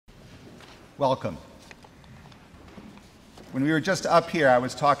Welcome. When we were just up here, I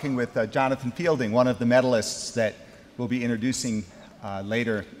was talking with Jonathan Fielding, one of the medalists that we'll be introducing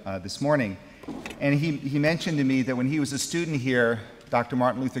later this morning. And he mentioned to me that when he was a student here, Dr.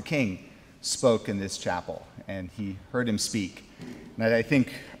 Martin Luther King spoke in this chapel, and he heard him speak. And I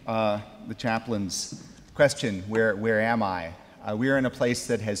think the chaplain's question, where am I? We're in a place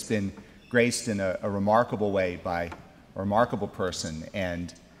that has been graced in a remarkable way by a remarkable person,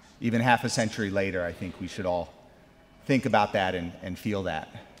 and even half a century later, I think we should all think about that and feel that,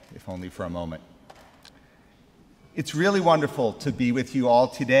 if only for a moment. It's really wonderful to be with you all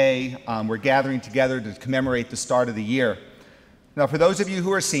today. We're gathering together to commemorate the start of the year. Now, for those of you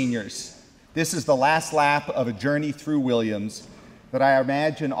who are seniors, this is the last lap of a journey through Williams that I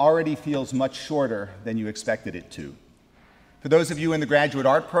imagine already feels much shorter than you expected it to. For those of you in the graduate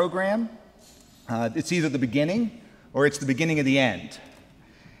art program, it's either the beginning or it's the beginning of the end.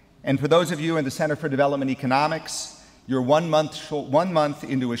 And for those of you in the Center for Development Economics, you're 1 month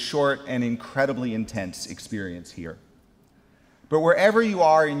into a short and incredibly intense experience here. But wherever you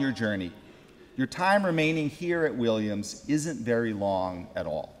are in your journey, your time remaining here at Williams isn't very long at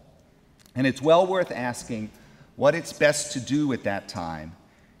all. And it's well worth asking what it's best to do with that time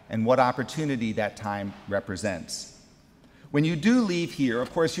and what opportunity that time represents. When you do leave here,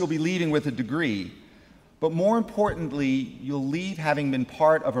 of course, you'll be leaving with a degree, but more importantly, you'll leave having been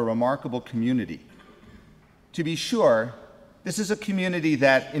part of a remarkable community. To be sure, this is a community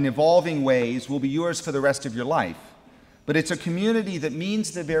that, in evolving ways, will be yours for the rest of your life, but it's a community that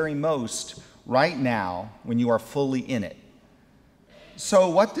means the very most right now when you are fully in it. So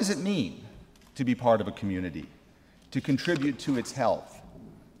what does it mean to be part of a community, to contribute to its health,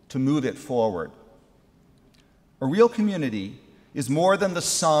 to move it forward? A real community is more than the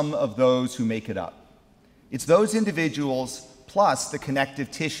sum of those who make it up. It's those individuals plus the connective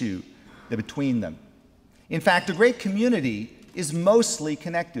tissue between them. In fact, a great community is mostly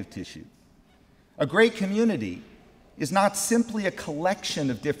connective tissue. A great community is not simply a collection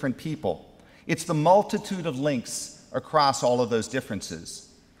of different people. It's the multitude of links across all of those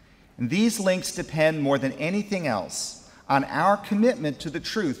differences. And these links depend more than anything else on our commitment to the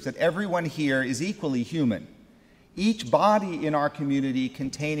truth that everyone here is equally human, each body in our community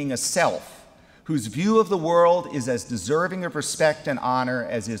containing a self whose view of the world is as deserving of respect and honor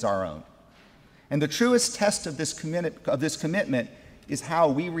as is our own. And the truest test of this commitment is how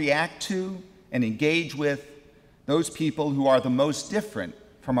we react to and engage with those people who are the most different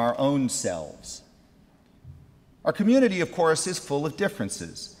from our own selves. Our community, of course, is full of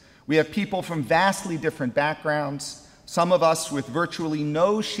differences. We have people from vastly different backgrounds, some of us with virtually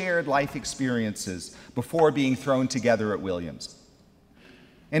no shared life experiences before being thrown together at Williams.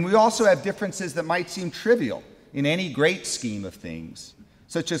 And we also have differences that might seem trivial in any great scheme of things,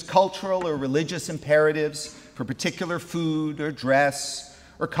 such as cultural or religious imperatives for particular food or dress,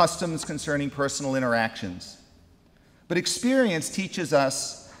 or customs concerning personal interactions. But experience teaches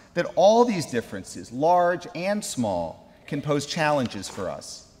us that all these differences, large and small, can pose challenges for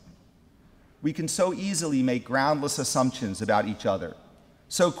us. We can so easily make groundless assumptions about each other,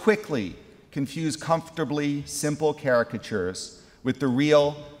 so quickly confuse comfortably simple caricatures with the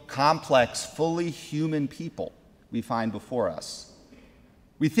real, complex, fully human people we find before us.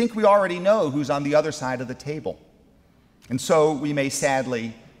 We think we already know who's on the other side of the table, and so we may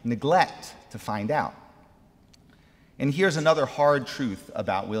sadly neglect to find out. And here's another hard truth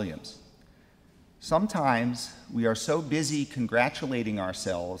about Williams. Sometimes we are so busy congratulating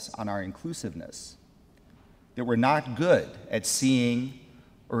ourselves on our inclusiveness that we're not good at seeing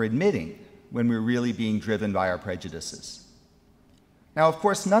or admitting when we're really being driven by our prejudices. Now, of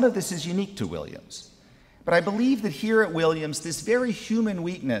course, none of this is unique to Williams, but I believe that here at Williams, this very human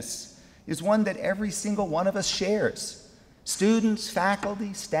weakness is one that every single one of us shares. Students,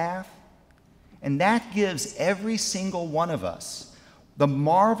 faculty, staff, and that gives every single one of us the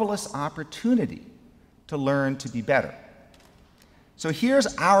marvelous opportunity to learn to be better. So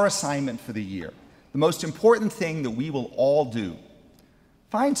here's our assignment for the year, the most important thing that we will all do.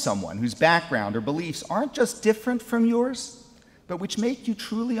 Find someone whose background or beliefs aren't just different from yours, but which make you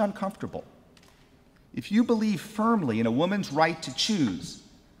truly uncomfortable. If you believe firmly in a woman's right to choose,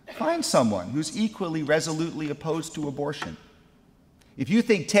 find someone who's equally resolutely opposed to abortion. If you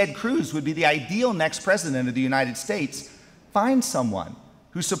think Ted Cruz would be the ideal next president of the United States, find someone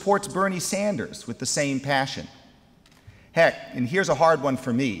who supports Bernie Sanders with the same passion. Heck, and here's a hard one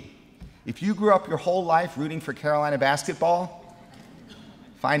for me. If you grew up your whole life rooting for Carolina basketball,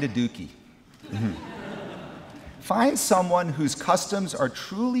 find a dookie. Find someone whose customs are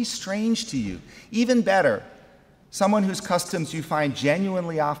truly strange to you. Even better, someone whose customs you find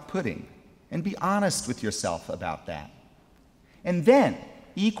genuinely off-putting. and be honest with yourself about that. And then,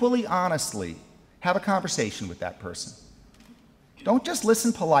 equally honestly, have a conversation with that person. Don't just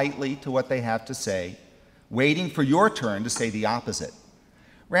listen politely to what they have to say, waiting for your turn to say the opposite.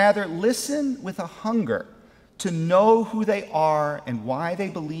 Rather, listen with a hunger to know who they are and why they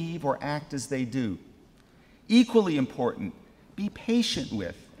believe or act as they do. Equally important, be patient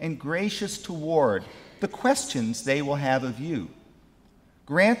with and gracious toward the questions they will have of you.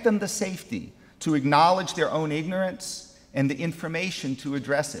 Grant them the safety to acknowledge their own ignorance and the information to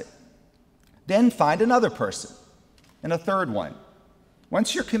address it. Then find another person and a third one.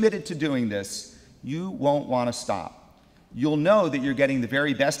 Once you're committed to doing this, you won't want to stop. You'll know that you're getting the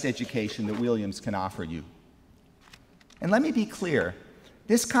very best education that Williams can offer you. And let me be clear,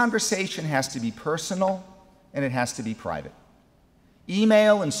 this conversation has to be personal and it has to be private.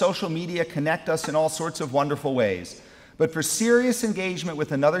 Email and social media connect us in all sorts of wonderful ways, but for serious engagement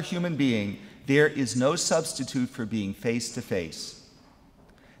with another human being, there is no substitute for being face-to-face.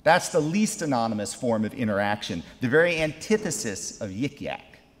 That's the least anonymous form of interaction, the very antithesis of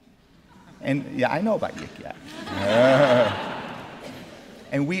yik-yak. And yeah, I know about yik-yak.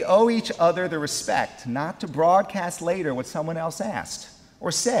 And we owe each other the respect not to broadcast later what someone else asked,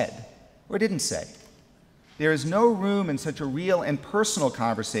 or said, or didn't say. There is no room in such a real and personal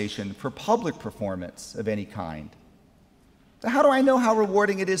conversation for public performance of any kind. So how do I know how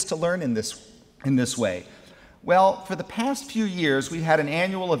rewarding it is to learn in this way? Well, for the past few years, we've had an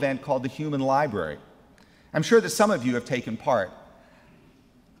annual event called the Human Library. I'm sure that some of you have taken part.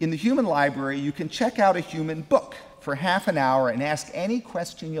 In the Human Library, you can check out a human book for half an hour and ask any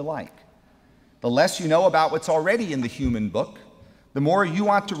question you like. The less you know about what's already in the human book, the more you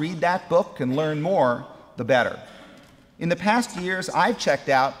want to read that book and learn more, the better. In the past years, I've checked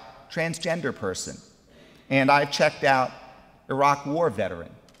out transgender person, and I've checked out Iraq War veteran.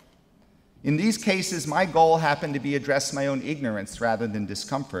 In these cases, my goal happened to be address my own ignorance rather than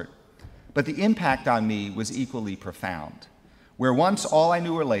discomfort, but the impact on me was equally profound. Where once all I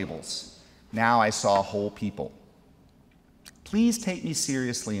knew were labels, now I saw whole people. Please take me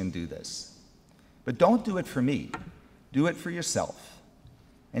seriously and do this. But don't do it for me. Do it for yourself.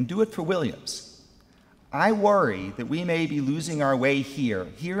 And do it for Williams. I worry that we may be losing our way here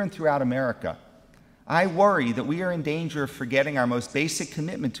and throughout America. I worry that we are in danger of forgetting our most basic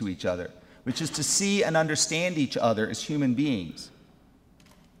commitment to each other, which is to see and understand each other as human beings.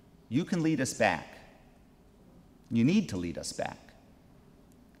 You can lead us back. You need to lead us back.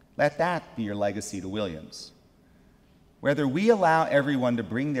 Let that be your legacy to Williams. Whether we allow everyone to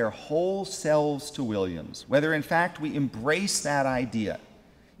bring their whole selves to Williams, whether in fact we embrace that idea,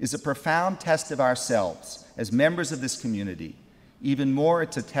 is a profound test of ourselves as members of this community. Even more,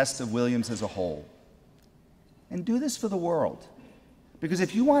 it's a test of Williams as a whole. And do this for the world. Because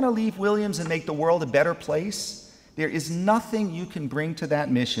if you want to leave Williams and make the world a better place, there is nothing you can bring to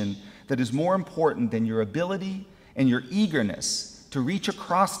that mission that is more important than your ability and your eagerness to reach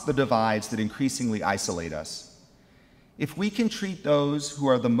across the divides that increasingly isolate us. If we can treat those who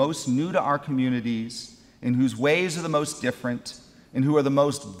are the most new to our communities, and whose ways are the most different, and who are the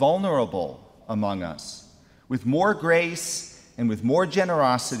most vulnerable among us, with more grace and with more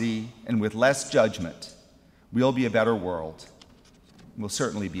generosity and with less judgment, we'll be a better world. We'll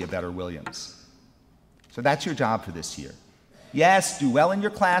certainly be a better Williams. So that's your job for this year. Yes, do well in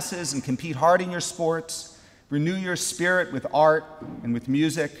your classes and compete hard in your sports. Renew your spirit with art and with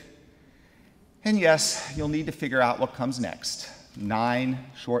music. And yes, you'll need to figure out what comes next, 9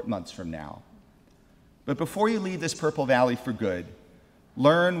 short months from now. But before you leave this Purple Valley for good,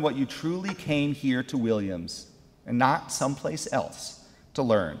 learn what you truly came here to Williams and not someplace else to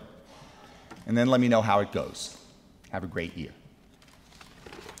learn. And then let me know how it goes. Have a great year.